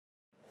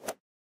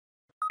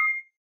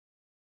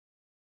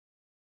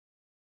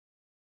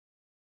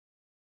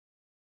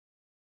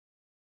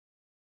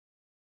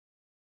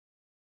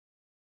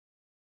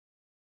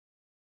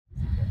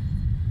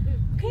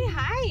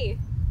hi!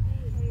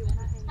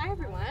 Hi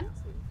everyone.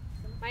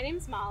 My name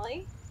is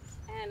Molly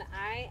and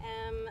I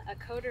am a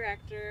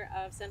co-director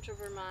of Central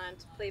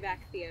Vermont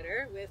Playback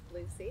Theater with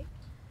Lucy.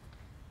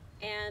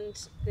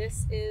 And we're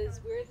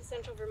the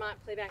Central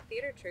Vermont Playback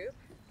Theater Troupe,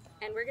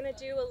 and we're going to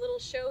do a little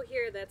show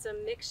here that's a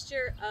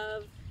mixture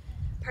of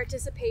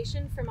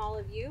participation from all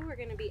of you. We're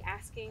going to be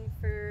asking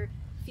for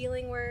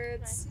feeling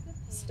words,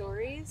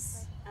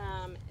 stories,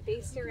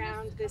 based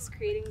around this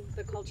creating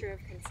the culture of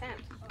consent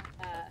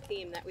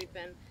theme that we've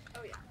been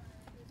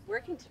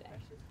working today.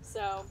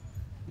 So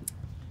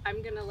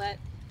I'm going to let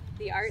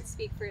the art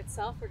speak for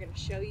itself. We're going to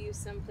show you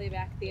some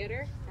playback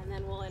theater, and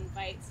then we'll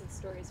invite some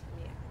stories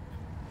from you.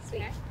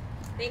 Sweet. Okay?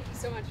 Thank you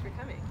so much for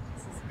coming.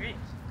 This is great.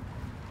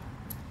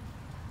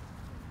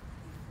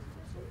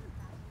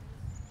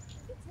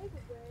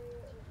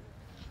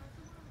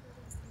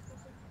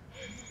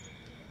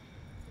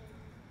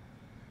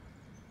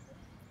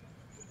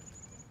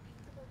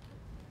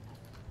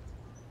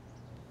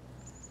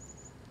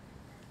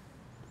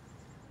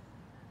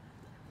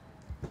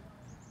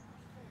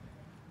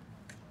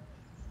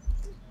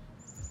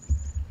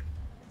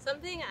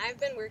 Something I've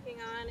been working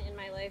on in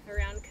my life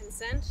around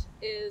consent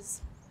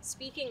is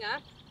speaking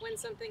up when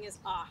something is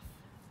off.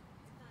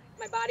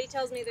 My body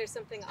tells me there's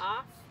something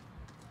off,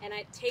 and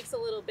it takes a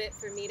little bit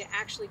for me to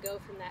actually go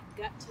from that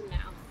gut to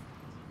mouth.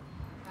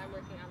 I'm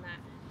working on that.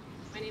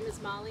 My name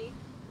is Molly,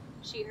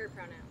 she, her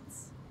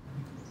pronouns.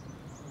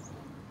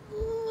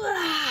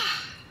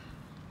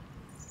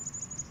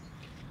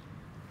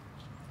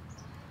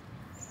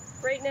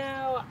 Right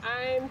now,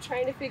 I'm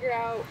trying to figure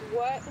out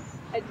what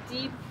a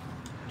deep,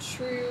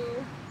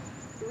 true,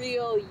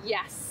 real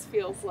yes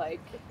feels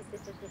like.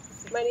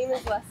 My name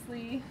is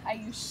Leslie. I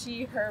use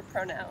she, her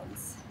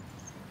pronouns.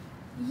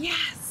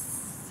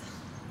 Yes!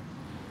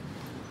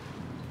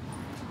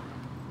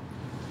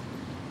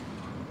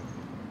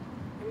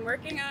 I'm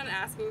working on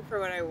asking for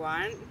what I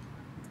want,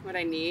 what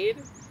I need,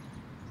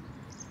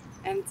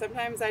 and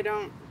sometimes I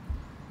don't.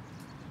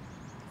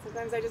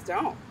 Sometimes I just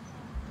don't.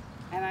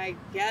 And I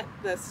get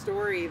the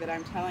story that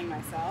I'm telling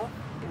myself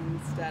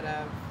instead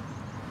of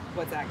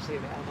what's actually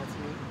available to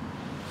me.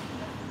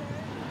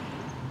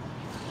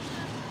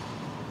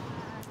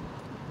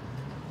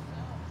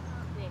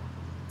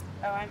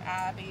 Oh, I'm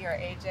Abby or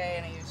AJ,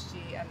 and I use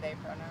she and they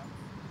pronouns.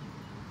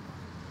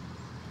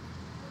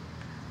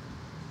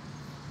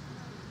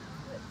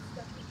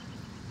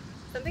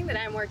 Something that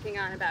I'm working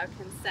on about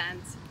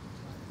consent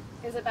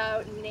is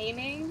about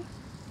naming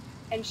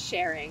and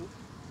sharing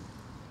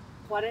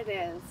what it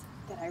is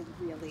that I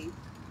really,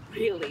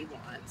 really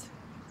want,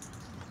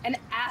 and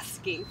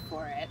asking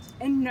for it,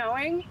 and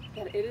knowing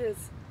that it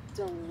is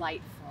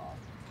delightful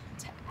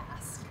to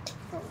ask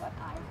for what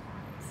I want.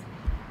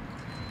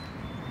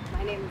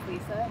 My name is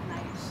Lisa, and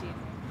I use she.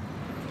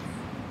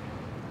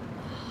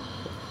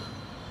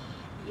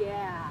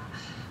 Yeah, I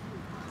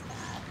want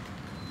that.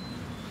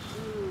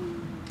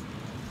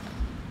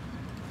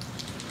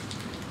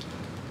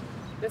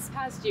 This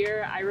past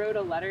year, I wrote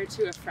a letter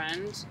to a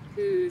friend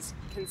whose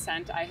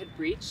consent I had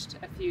breached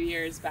a few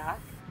years back.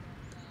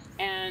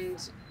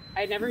 And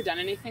I'd never done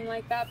anything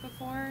like that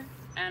before,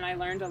 and I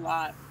learned a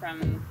lot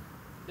from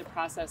the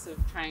process of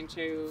trying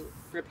to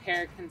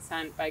repair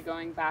consent by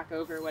going back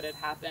over what had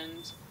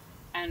happened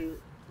and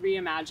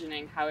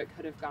reimagining how it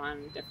could have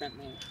gone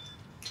differently.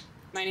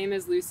 My name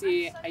is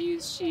Lucy. I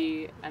use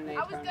she and they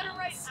pronouns. I was gonna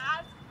write ask.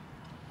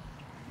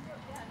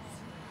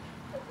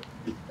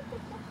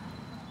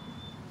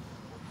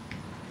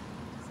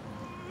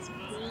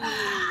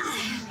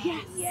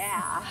 Yes.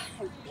 Yeah,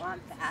 I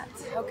want that.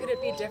 How could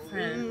it be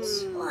different?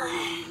 Yes.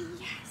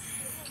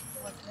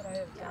 What could I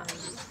have done?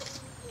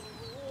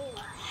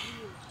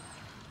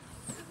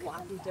 I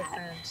want Be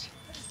different.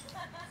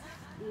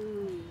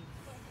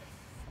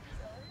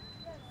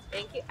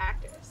 Thank you,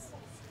 actors.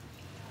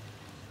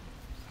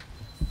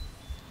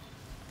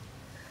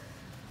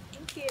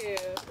 Thank you.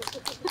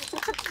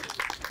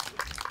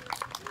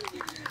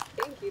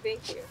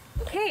 Thank you.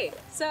 Okay,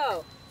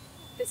 so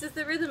this is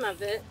the rhythm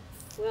of it.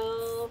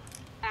 We'll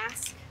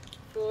ask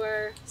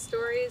for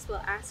stories,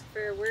 we'll ask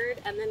for a word,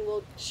 and then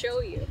we'll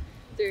show you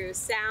through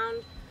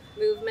sound,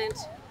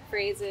 movement,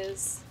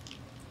 phrases.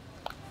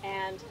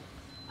 And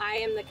I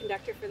am the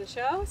conductor for the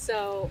show,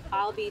 so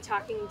I'll be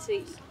talking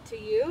to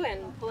you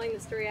and pulling the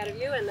story out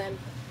of you and then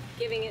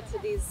giving it to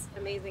these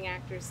amazing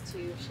actors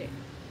to share.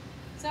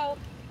 So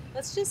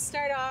let's just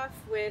start off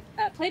with,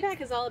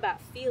 playback is all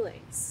about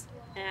feelings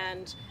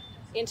and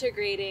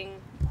integrating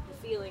the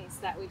feelings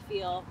that we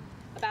feel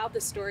about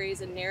the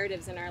stories and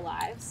narratives in our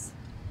lives.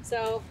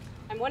 So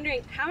I'm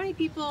wondering how many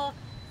people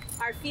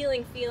are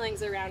feeling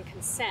feelings around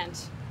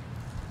consent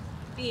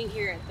being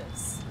here at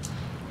this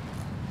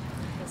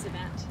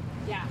event.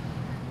 Yeah,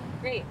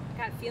 great,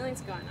 got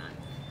feelings going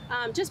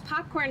on. Just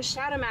popcorn,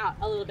 shout them out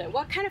a little bit.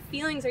 What kind of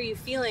feelings are you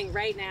feeling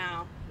right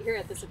now here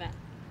at this event?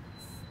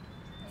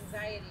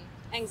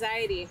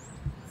 Anxiety.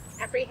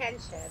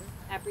 Apprehension.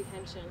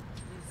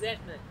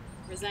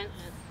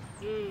 Resentment.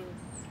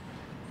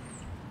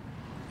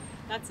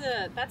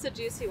 That's a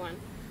juicy one.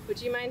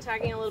 Would you mind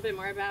talking a little bit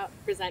more about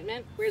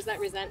resentment? Where's that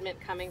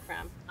resentment coming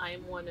from?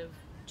 I'm one of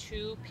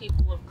 2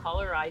 people of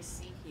color I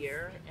see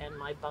here, and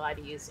my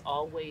body is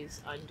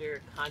always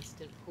under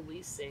constant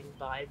policing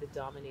by the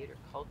dominator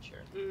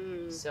culture.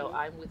 So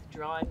I'm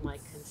withdrawing my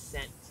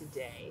consent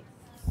today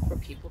for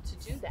people to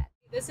do that.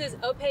 This is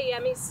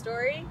Opeyemi's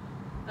story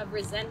of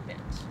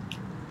resentment.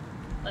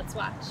 Let's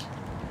watch.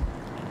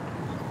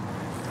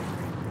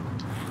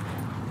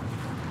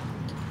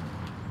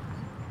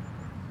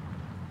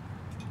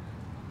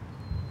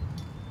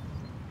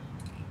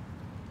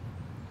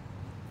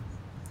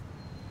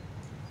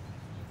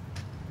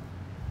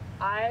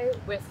 I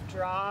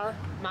withdraw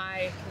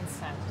my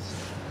consent.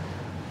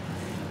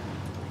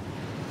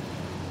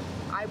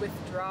 I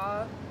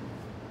withdraw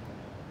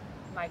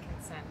my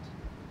consent.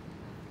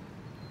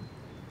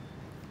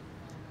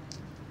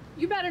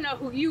 You better know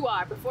who you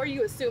are before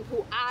you assume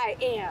who I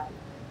am.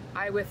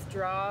 I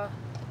withdraw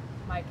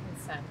my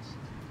consent.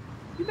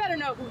 You better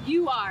know who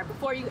you are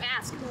before you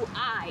ask who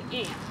I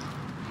am.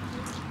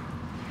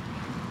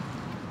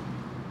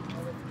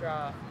 I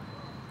withdraw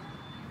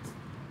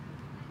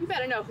You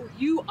better know who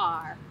you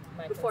are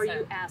my before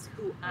consent. you ask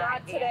who I Not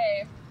am.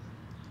 today.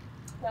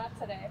 Not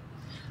today.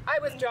 I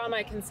withdraw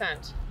my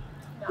consent.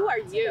 Who are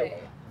you?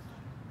 Today.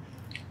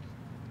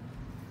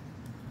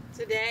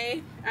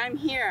 Today, I'm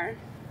here.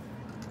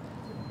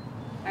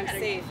 I'm Better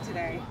safe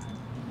today.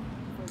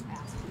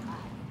 Ask who I am.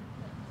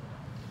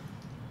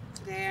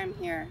 Today, I'm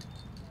here.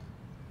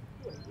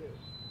 Who are you?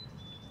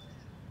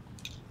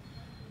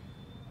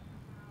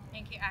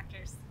 Thank you,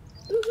 actors.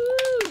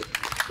 Woohoo!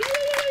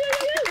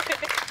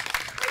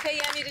 Okay,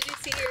 Yemi, did you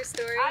see your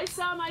story? I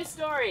saw my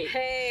story.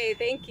 Hey,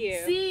 thank you.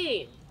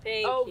 Seen.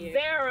 Thank you.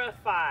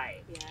 Verify.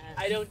 Yes.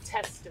 I don't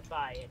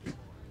testify anymore.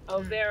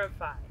 Oh,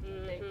 verify.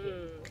 Thank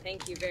you.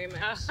 Thank you very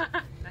much.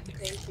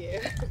 Thank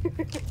you.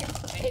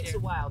 It takes a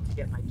while to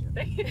get my joke.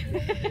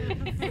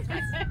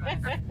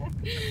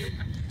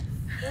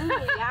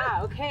 Ooh,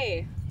 yeah,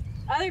 okay.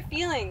 Other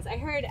feelings. I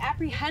heard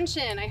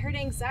apprehension. I heard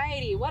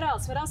anxiety. What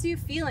else? What else are you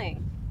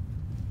feeling?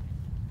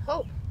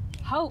 Hope.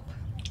 Hope.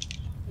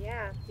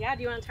 Yeah. Yeah,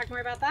 do you want to talk more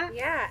about that?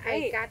 Yeah,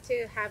 Great. I got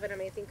to have an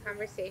amazing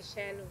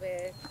conversation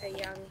with a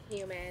young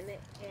human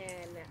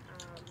in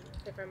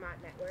the Vermont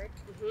Network.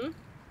 Mm-hmm.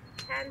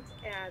 And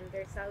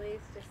there's always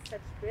just such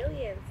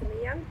brilliance in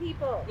the young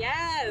people.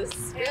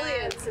 Yes,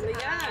 brilliance in the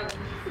young.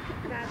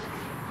 That's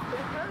the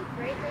hope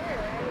right there,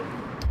 right?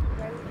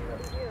 Why we do what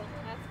we do.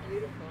 That's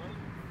beautiful.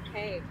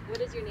 Okay, what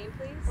is your name,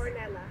 please?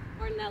 Ornella.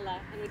 Ornella.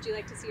 And would you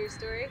like to see your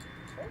story?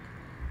 Sure.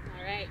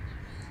 All right.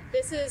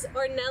 This is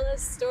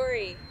Ornella's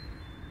story.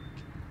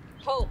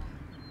 Hope.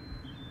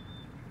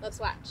 Let's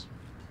watch.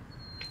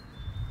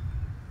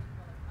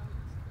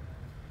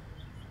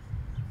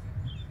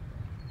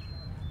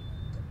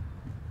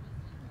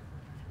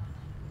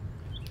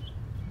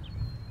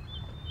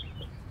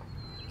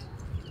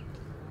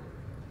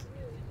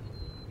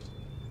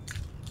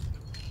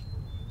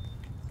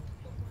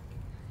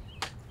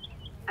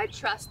 I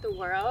trust the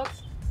world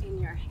in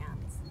your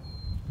hands.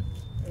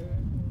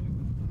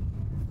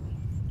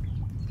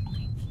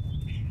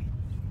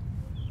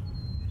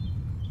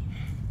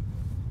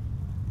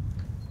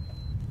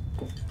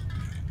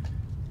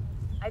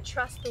 I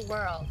trust the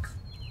world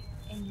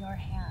in your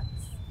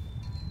hands.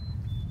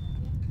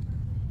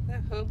 The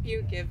hope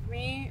you give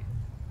me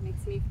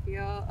makes me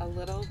feel a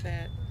little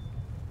bit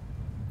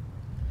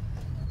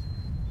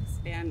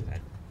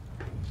expanded.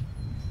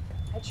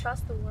 I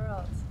trust the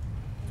world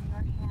in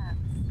your hands.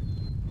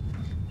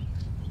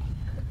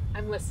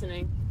 I'm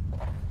listening.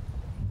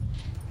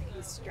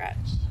 You stretch.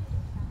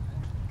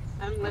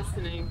 I'm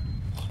listening.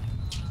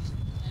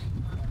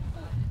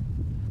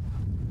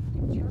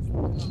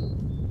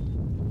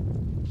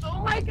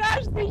 Oh my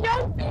gosh, the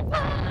young people!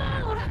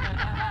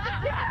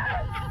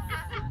 Yes!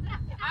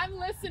 I'm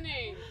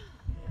listening.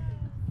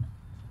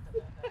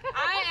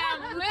 I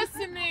am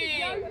listening.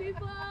 Young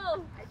people!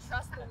 I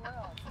trust the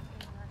world in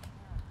your hands.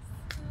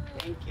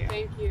 Thank you.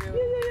 Thank you.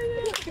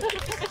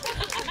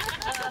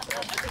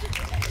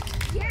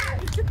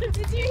 Yes! Did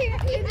you see it?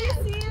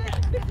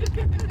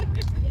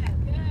 Yeah,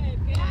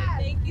 good.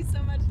 Thank you so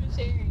much for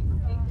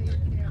sharing. Thank you.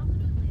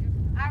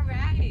 All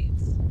right.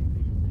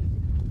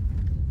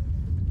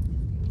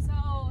 So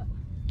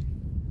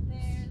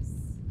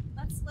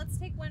let's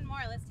take one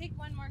more. Let's take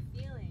one more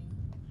feeling.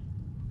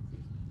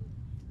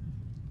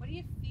 What are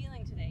you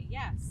feeling today?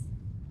 Yes.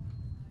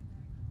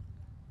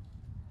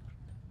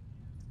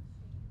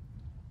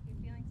 You're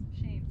feeling some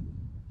shame.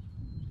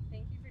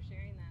 Thank you for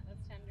sharing that.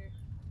 That's tender.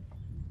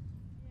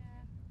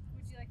 Yeah.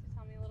 Would you like to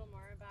tell me a little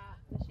more about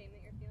the shame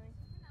that you're feeling?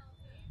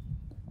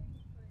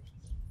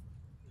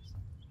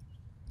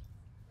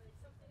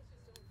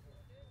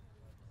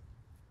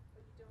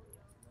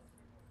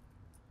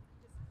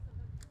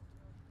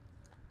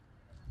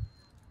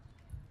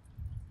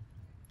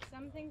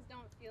 Some things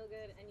don't feel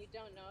good and you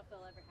don't know if they'll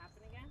ever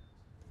happen again?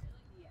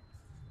 Yes.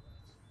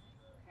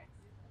 Okay.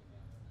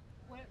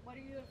 What are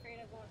you afraid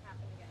of won't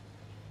happen again?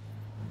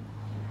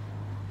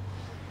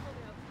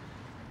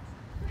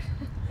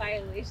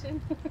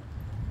 Violation?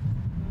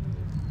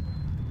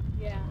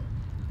 Yeah.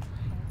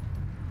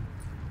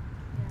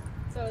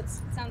 Yeah. So it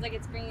sounds like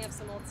it's bringing up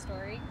some old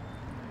story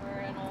or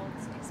an old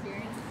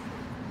experience.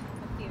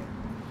 A fear.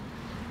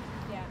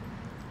 Yeah.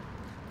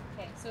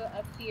 Okay. So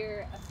a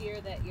fear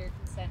that your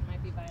consent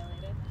might be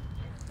violated.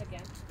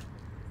 Again.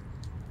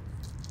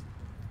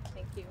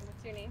 Thank you.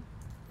 What's your name?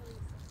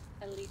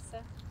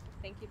 Elisa.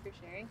 Thank you for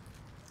sharing.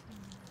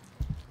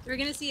 We're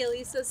gonna see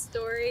Elisa's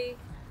story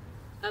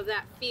of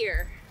that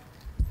fear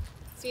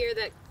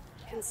that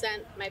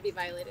consent might be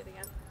violated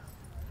again.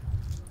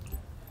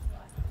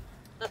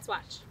 Let's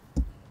watch.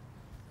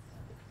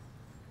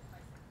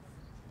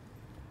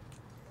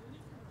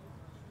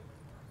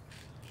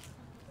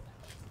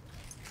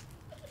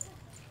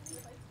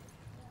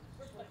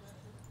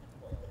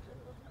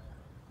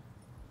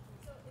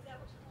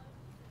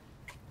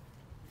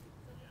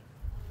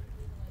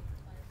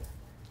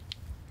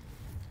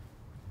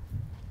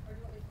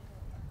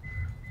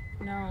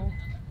 No.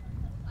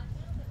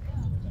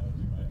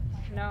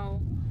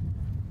 No.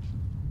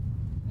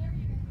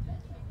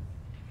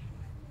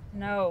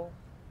 No.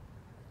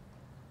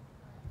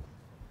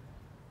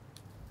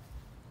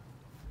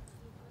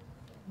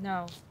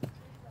 No.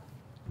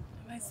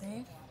 Am I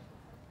safe?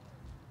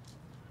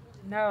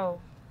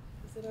 No.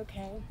 Is it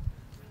okay?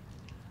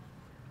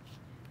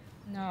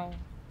 No.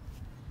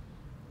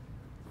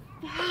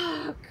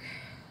 Fuck.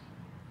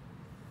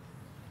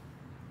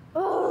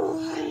 Oh.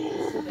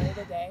 Is today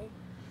the day?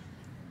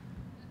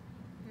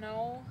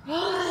 No.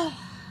 I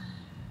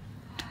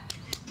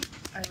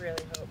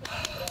really hope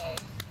it's today.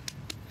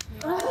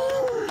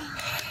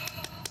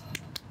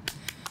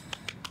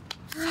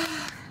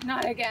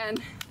 Not again.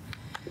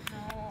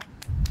 No.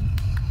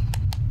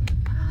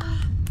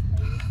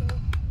 Are you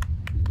safe?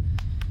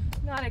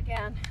 Not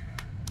again.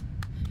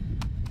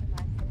 Am I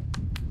safe?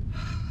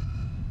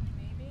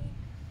 Maybe.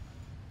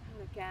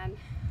 Not again.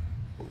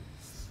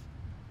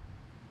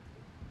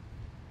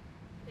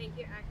 Thank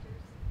you,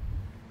 actors.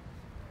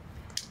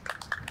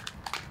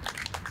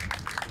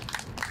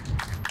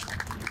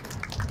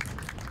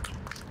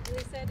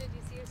 Lisa, did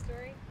you see your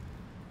story?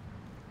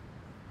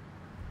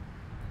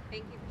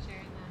 Thank you for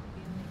sharing that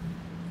feeling.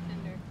 It's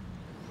tender.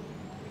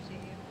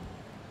 Appreciate you.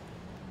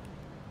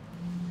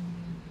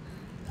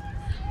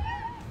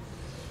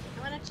 I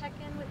want to check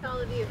in with all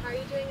of you. How are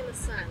you doing in the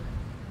sun?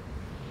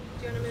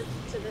 Do you want to move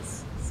to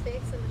this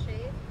space in the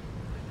shade?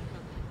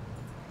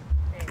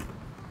 Great.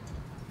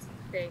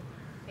 Great.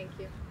 Thank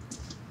you.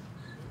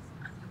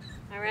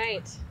 All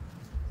right.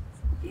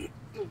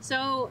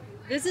 So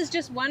this is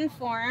just one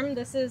form.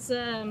 This is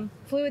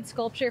fluid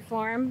sculpture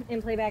form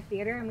in playback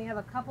theater, and we have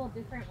a couple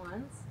different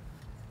ones.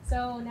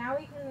 So now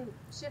we can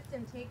shift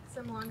and take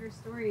some longer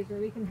stories where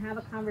we can have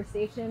a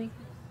conversation,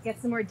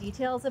 get some more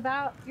details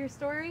about your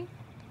story,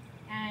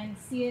 and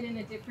see it in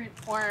a different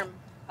form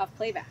of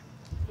playback,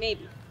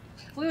 maybe.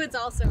 Fluids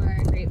also are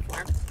a great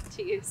form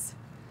to use.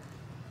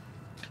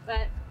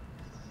 But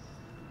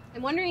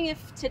I'm wondering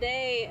if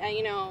today,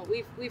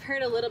 we've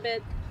heard a little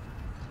bit.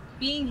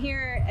 Being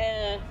here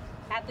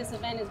at this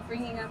event is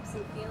bringing up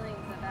some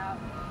feelings about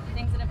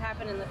things that have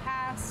happened in the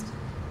past,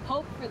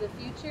 hope for the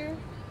future,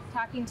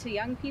 talking to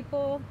young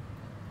people.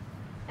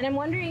 And I'm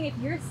wondering if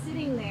you're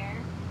sitting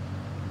there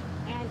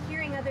and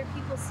hearing other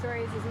people's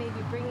stories is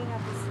maybe bringing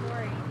up a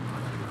story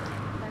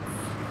that's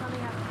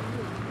coming up for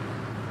you.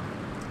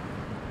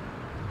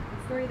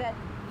 A story that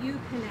you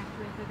connect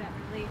with or that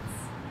relates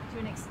to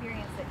an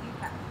experience that you've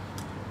had.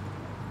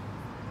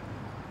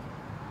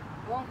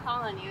 I won't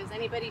call on you. Is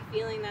anybody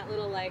feeling that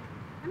little I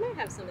might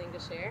have something to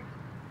share?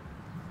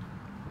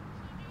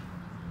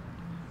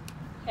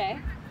 Okay.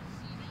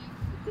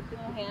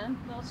 Little hand,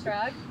 little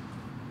shrug.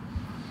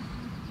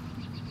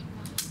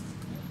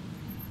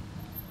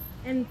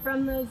 And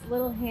from those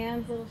little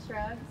hands, little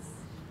shrugs,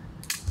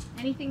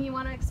 anything you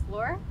want to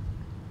explore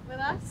with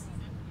us?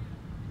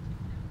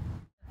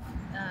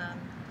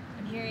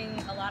 I'm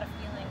hearing a lot of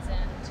feelings,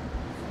 and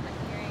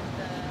I'm hearing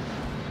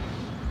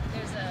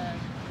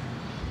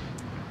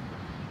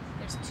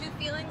there's two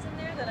feelings in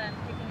there that I'm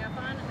picking up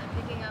on. I'm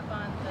picking up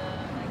on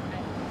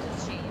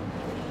just shame.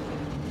 Oh,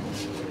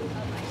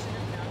 I should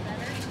have known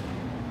better.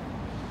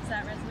 Does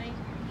that resonate?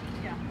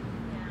 Yeah.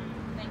 Yeah.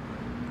 Thank you.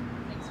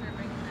 Thanks for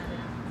bringing that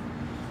in.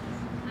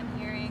 I'm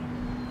hearing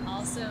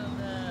also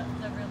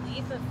the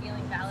relief of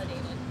feeling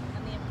validated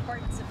and the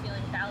importance of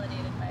feeling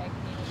validated by a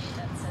community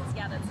that says,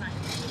 yeah, that's not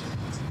you.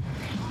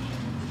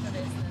 So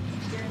there's the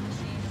fear and the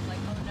shame of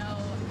oh no,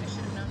 I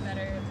should have known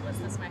better. Was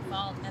this my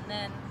fault? And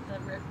then the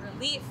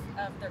relief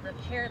of the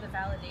repair, the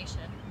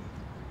validation.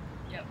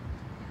 Yep.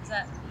 Does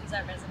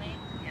that resonate?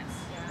 Yes.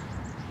 Yeah.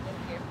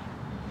 Thank you.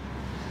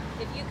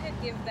 If you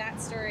could give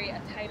that story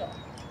a title,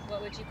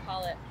 what would you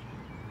call it?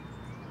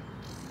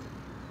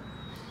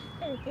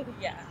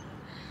 Yeah.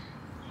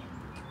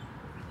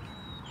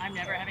 I'm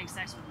never having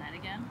sex with men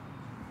again.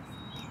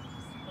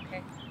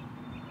 Okay.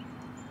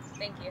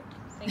 Thank you.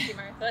 Thank you,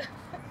 Martha.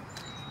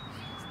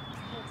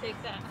 We'll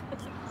take that.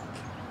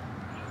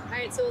 All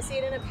right, so we'll see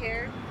it in a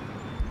pair.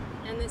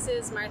 And this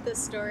is Martha's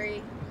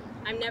story.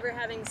 I'm never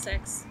having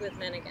sex with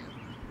men again.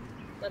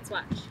 Let's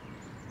watch.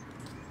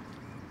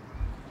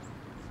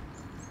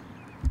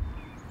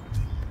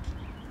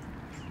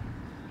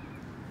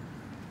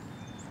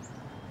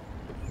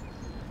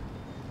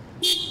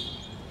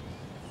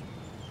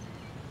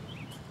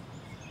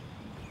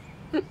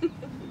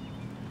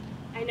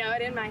 I know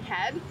it in my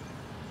head,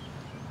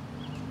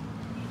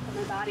 but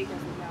my body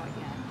doesn't know it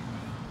yet.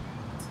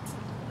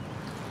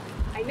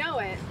 I know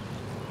it.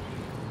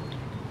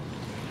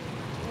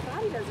 My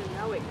body doesn't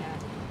know it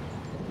yet.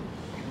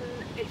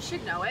 It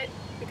should know it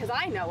because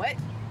I know it.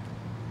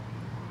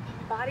 But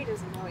my body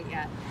doesn't know it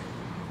yet.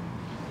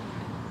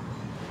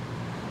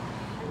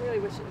 I really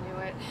wish it knew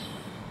it.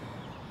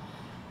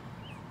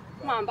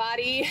 Come on,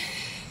 body.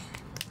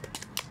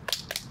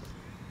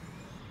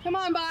 Come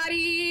on,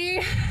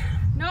 body.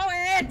 Know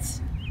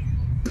it.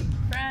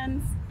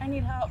 Friends, I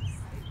need help.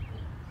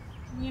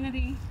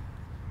 Community,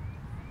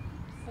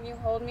 can you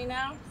hold me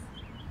now?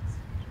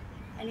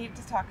 I need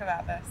to talk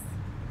about this.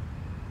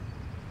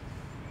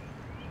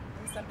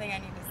 There's something I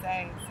need to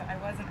say, so I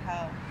wasn't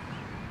held.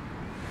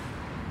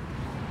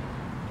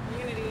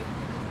 Community,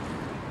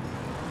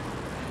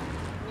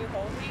 can you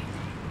hold me?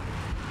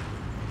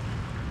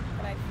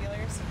 Can I feel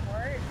your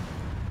support?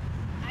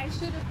 I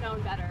should have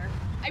known better.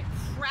 I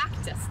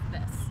practiced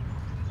this.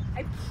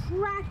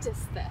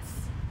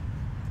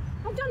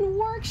 I've done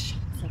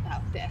workshops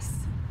about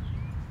this.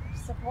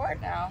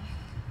 Support now.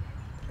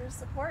 There's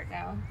support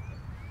now.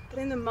 But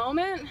in the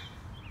moment,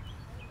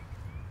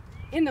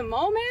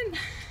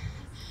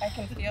 I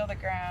can feel the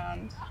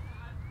ground.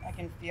 I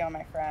can feel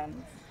my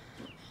friends.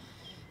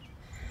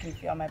 I can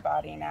feel my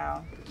body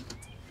now.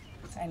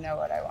 I know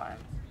what I want.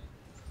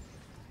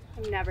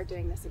 I'm never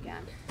doing this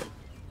again.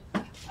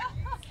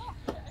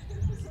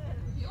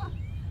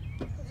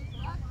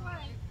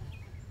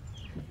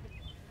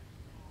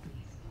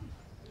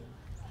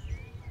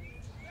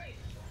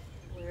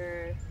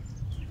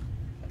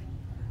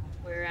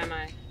 Where am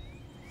I?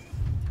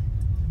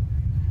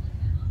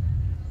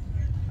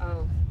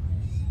 Oh.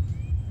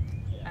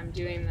 I'm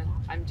doing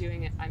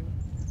it.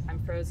 I'm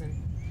frozen.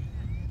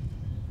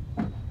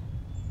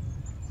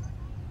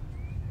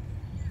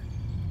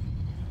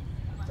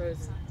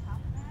 Frozen.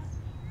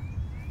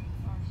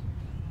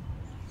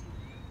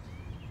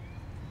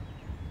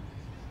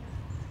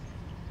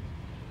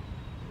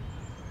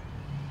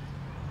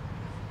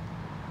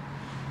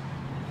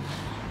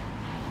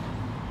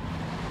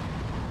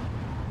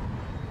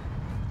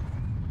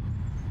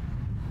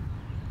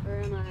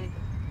 Where am I?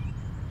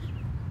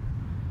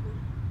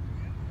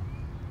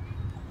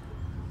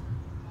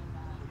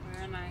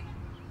 Where am I?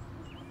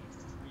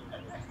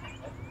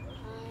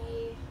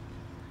 I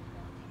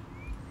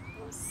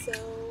am so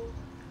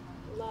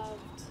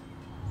loved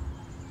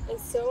and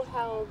so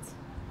held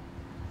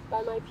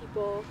by my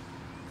people,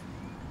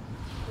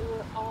 and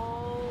we're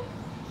all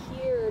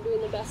here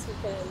doing the best we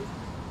can.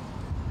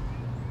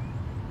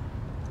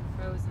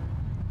 Frozen.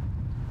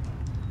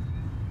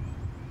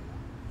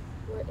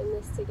 We're in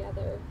this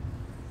together.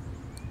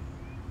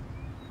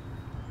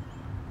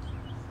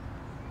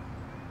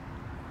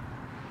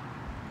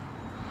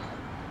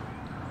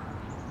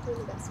 Doing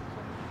the best we can.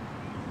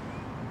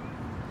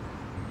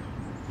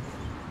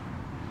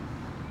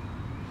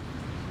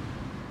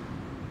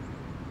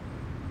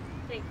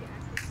 Thank you,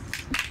 Agnes.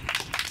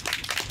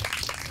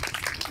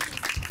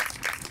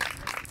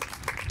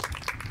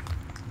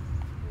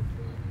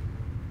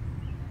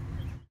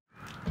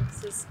 This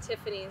is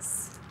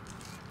Tiffany's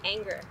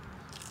anger.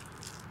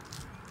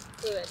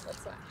 Fluid,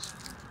 let's watch.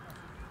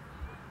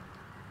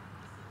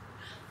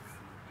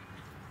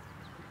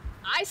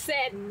 I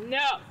said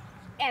no,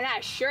 and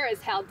I sure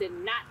as hell did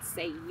not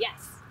say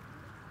yes.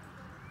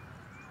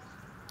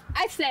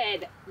 I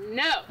said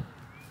no.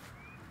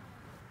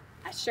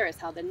 I sure as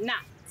hell did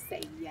not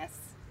say yes.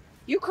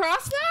 You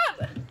crossed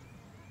that?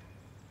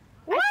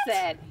 What? I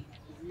said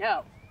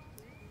no.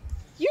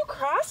 You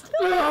crossed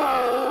that?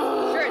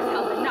 Sure as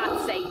hell did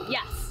not say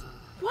yes.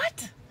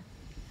 What?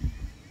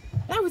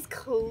 That was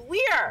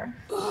clear.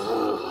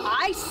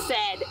 I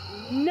said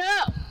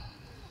no.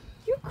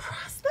 You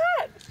crossed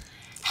that?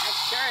 I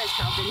sure as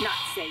hell did not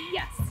say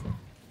yes.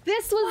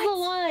 This was the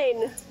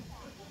line.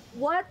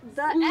 What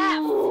the F?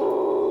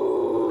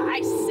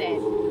 I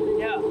said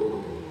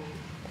no.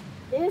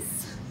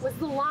 This was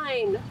the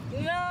line.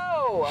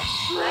 No.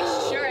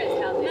 I sure as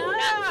hell did not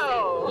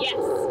say yes.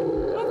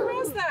 Who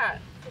crossed that?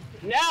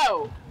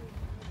 No.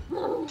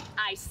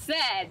 I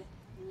said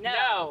no.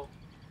 No.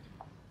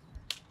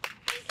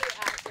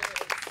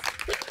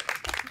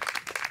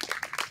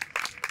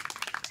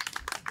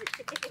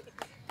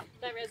 Does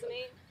that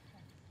resonate?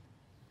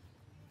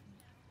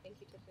 Thank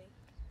you, Tiffany.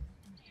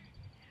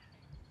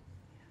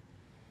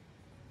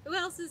 Who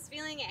else is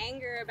feeling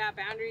anger about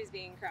boundaries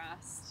being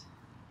crossed?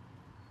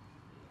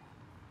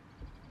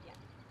 Yeah,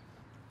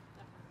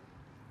 definitely.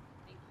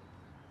 Thank you.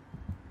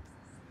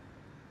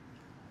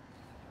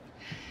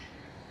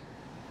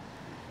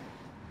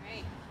 All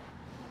right.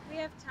 We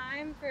have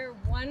time for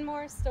one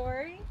more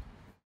story.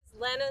 It's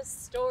Lena's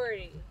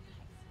story.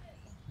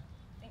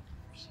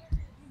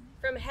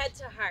 From head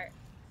to heart.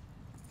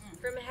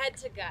 From head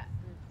to gut.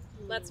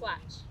 Let's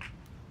watch.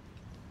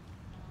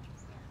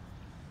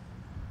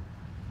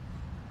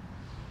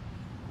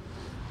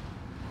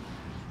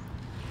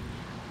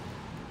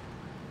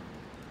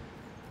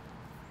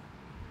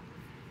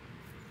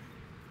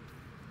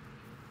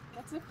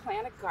 Get to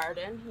plant a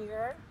garden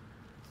here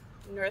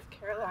in North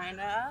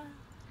Carolina.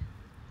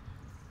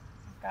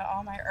 I've got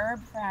all my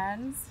herb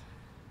friends.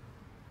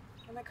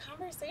 And the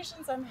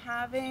conversations I'm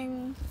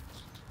having,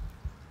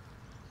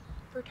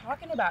 we're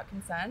talking about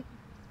consent.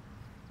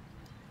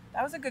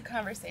 That was a good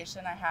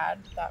conversation I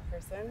had with that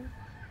person.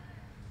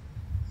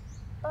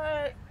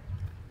 But,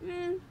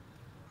 it's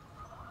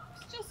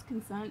just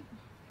consent.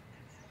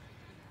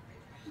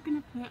 I'm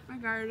gonna plant my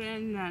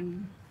garden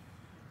and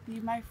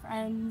be my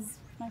friends.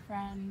 But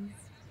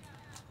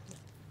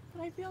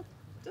I feel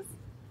it's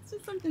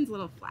just something's a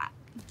little flat.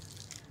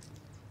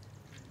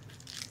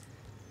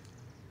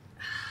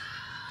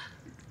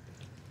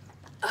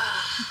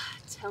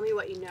 Tell me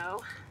what you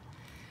know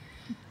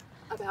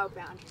about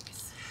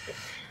boundaries.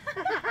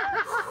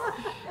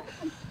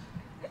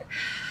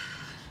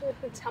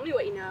 Tell me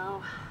what you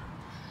know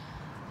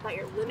about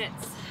your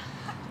limits.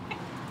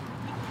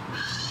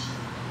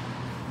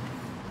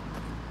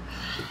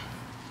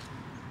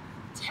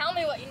 Tell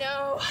me what you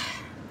know.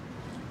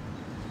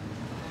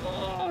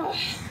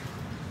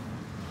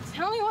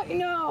 Tell me what you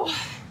know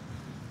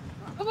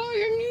about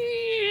your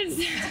needs.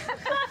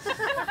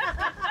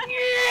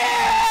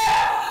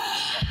 Yeah!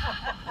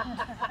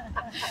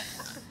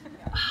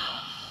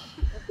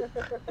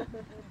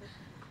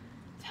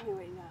 Tell me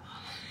what you know.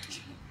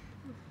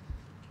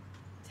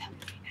 Tell me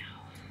what you know.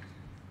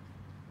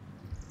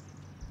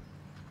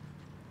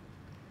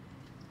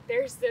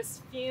 There's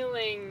this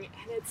feeling,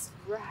 and it's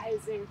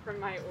rising from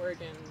my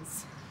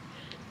organs.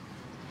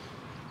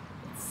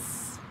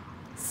 It's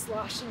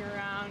sloshing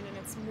around, and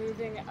it's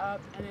moving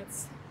up, and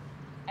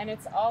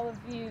it's all of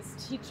these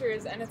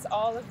teachers, and it's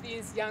all of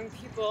these young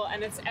people,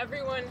 and it's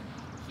everyone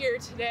here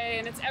today,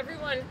 and it's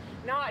everyone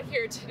not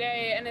here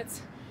today, and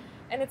it's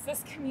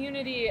this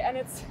community, and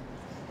it's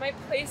my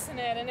place in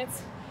it, and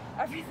it's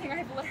everything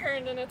I've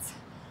learned, and it's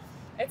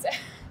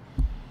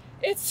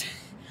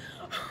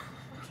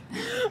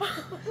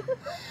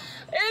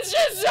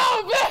just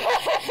so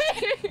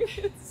big.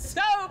 It's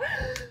so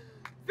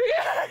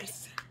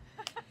fierce.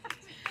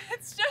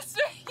 It's just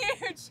a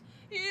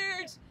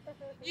huge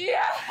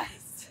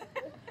yes.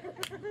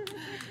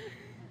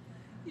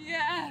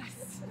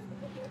 Yes.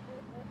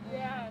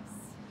 Yes.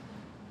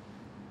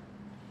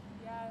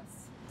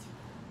 Yes.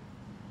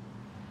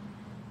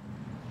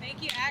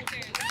 Thank you,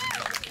 actors.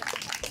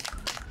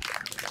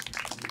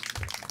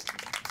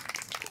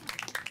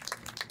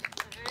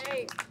 All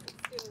right, let's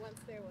do Once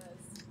There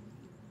Was.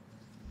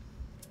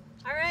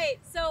 All right,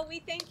 so we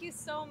thank you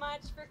so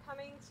much for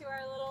coming to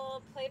our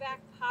little playback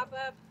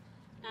pop-up.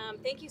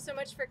 Thank you so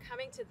much for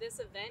coming to this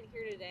event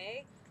here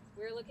today.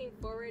 We're looking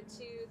forward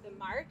to the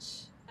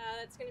march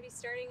that's going to be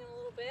starting in a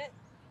little bit.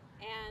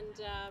 And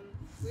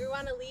we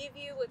want to leave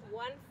you with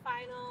one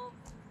final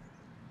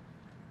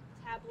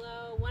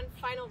tableau, one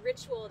final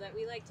ritual that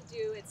we like to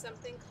do. It's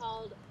something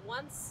called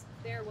Once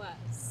There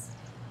Was.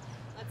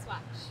 Let's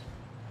watch.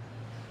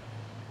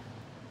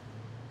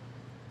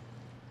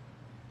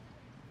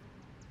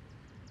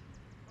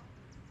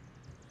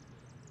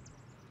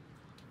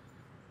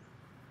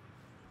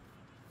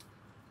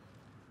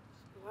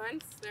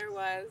 Once there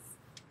was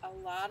a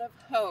lot of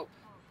hope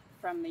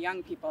from the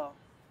young people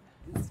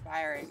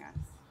inspiring us.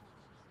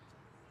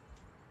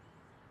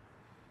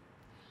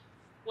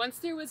 Once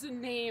there was a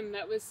name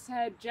that was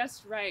said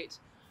just right.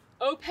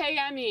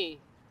 Opeyemi.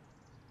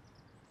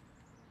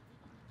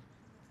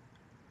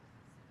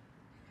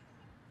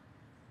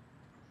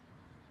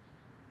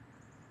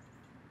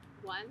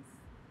 Once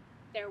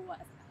there was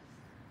a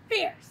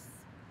fierce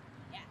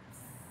yes.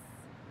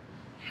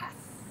 Yes.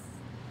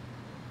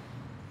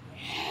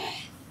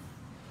 Yes.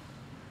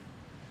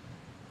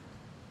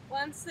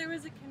 Once there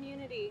was a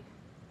community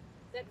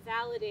that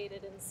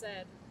validated and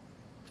said,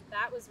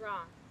 that was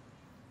wrong.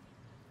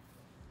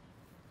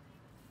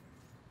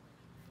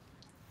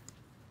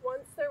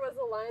 Once there was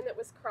a line that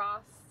was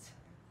crossed,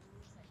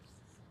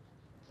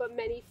 but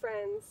many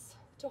friends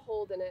to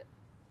hold in it.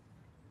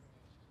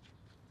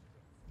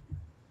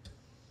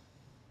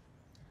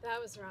 That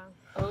was wrong.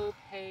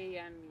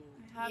 Opeyemi.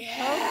 I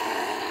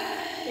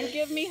have hope. You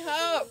give me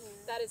hope.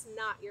 That is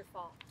not your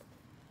fault.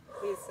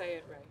 Please say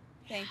it right.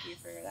 Thank you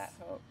for that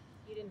hope.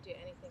 You didn't do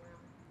anything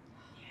wrong.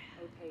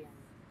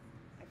 Opeyemi.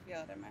 I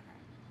feel it in my heart.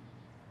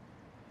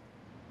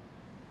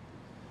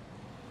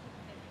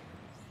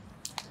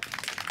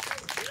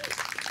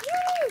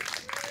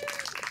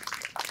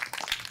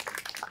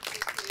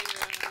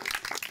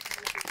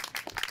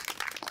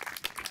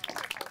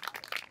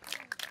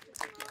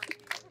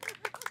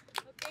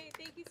 Okay,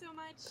 thank you so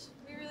much.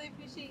 We really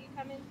appreciate you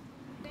coming.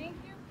 Thank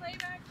you,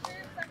 Playback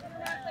Group, Central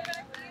Vermont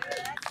Playback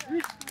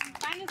Theater.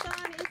 Find us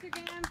on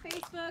Instagram,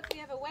 Facebook. We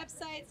have a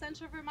website,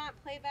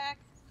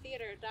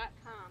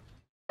 centralvermontplaybacktheater.com.